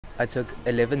I took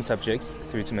 11 subjects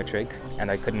through to Matric, and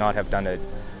I could not have done it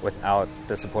without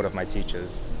the support of my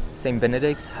teachers. St.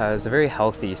 Benedict's has a very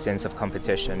healthy sense of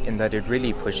competition in that it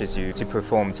really pushes you to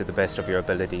perform to the best of your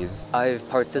abilities. I've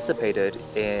participated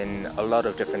in a lot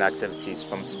of different activities,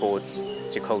 from sports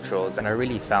to culturals, and I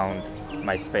really found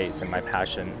my space and my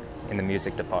passion in the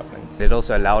music department. It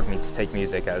also allowed me to take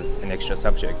music as an extra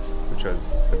subject, which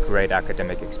was a great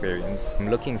academic experience. I'm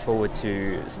looking forward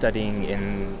to studying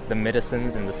in the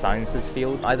medicines and the sciences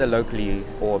field, either locally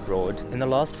or abroad. In the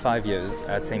last 5 years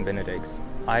at St. Benedict's,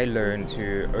 I learned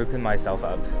to open myself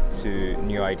up to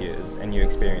new ideas and new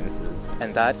experiences.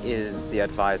 And that is the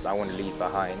advice I want to leave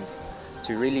behind,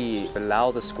 to really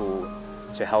allow the school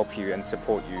to help you and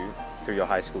support you through your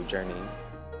high school journey.